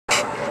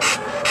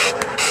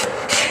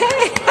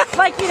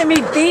you to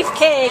meet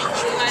Beefcake.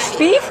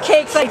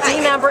 Beefcake's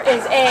ID number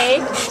is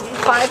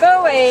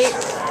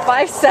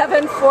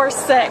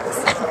A5085746.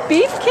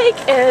 Beefcake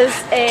is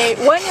a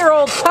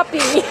 1-year-old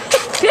puppy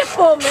pit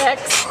bull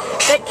mix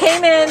that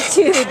came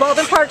into the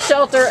Baldwin Park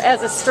shelter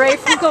as a stray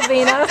from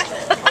Covina,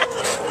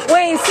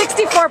 weighing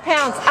 64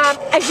 pounds.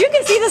 As you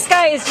can see, this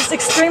guy is just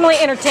extremely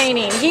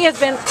entertaining. He has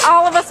been,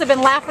 all of us have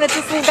been laughing at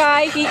this little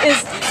guy. He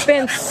has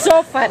been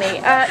so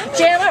funny.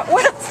 Jana,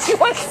 what else do you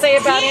want to say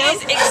about him? He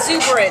is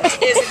exuberant,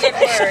 is a good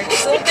word.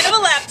 He's a little bit of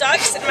a lap dog,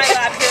 sitting in my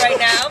lap here right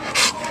now. A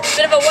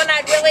bit of a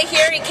one-eyed Willie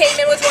here. He came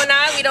in with one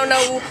eye. We don't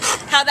know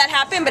how that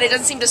happened, but it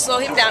doesn't seem to slow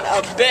him down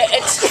a bit.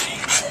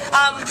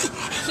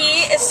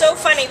 He is so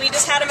funny. We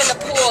just had him in the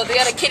pool. We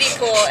had a kiddie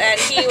pool, and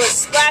he was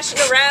splashing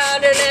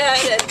around in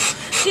it, and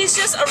he's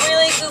just a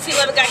really goofy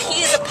little guy.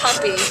 He is a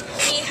puppy.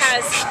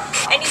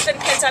 And he's been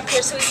pent up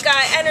here, so he's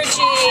got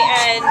energy,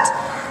 and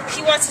he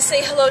wants to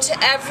say hello to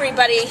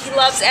everybody. He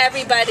loves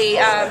everybody.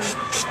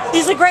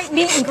 He's a great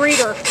meet and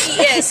greeter.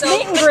 He is. So,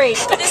 meet and greet.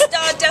 But this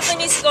dog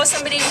definitely needs to go with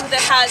somebody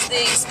that has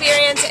the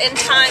experience and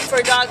time for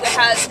a dog that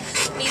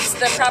needs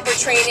the proper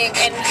training,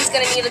 and he's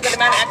going to need a good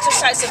amount of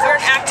exercise. So if you're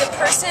an active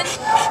person,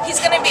 he's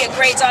going to be a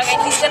great dog,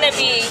 and he's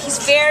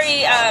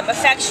very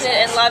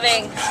affectionate and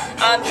loving.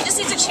 He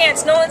just needs a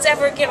chance. No one's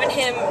ever given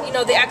him,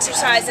 the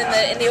exercise and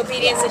the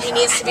obedience that he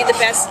needs to be the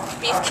best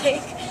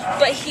Beefcake.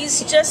 But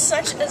he's just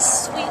such a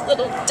sweet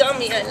little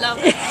dummy. I love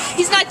him.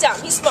 He's not dumb.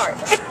 He's smart.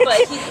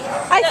 But you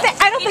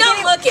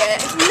don't look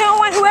it. No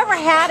one, whoever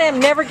had him,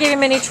 never gave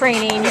him any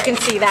training. You can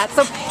see that.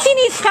 So he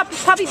needs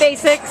puppy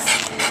basics,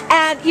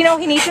 and he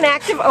needs an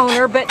active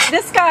owner. But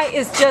this guy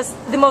is just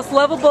the most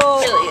lovable.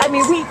 Really is. I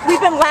mean,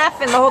 we've been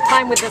laughing the whole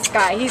time with this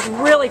guy. He's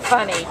really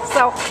funny.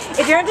 So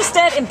if you're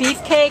interested in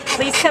Beefcake,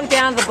 please come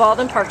down to the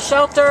Baldwin Park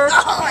shelter.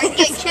 Oh, I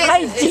get kisses.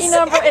 ID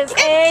number is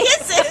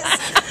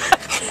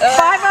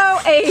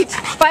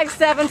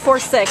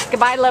A5085746.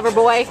 Goodbye, lover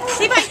boy.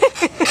 Say bye.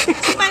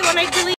 Say bye when I delete.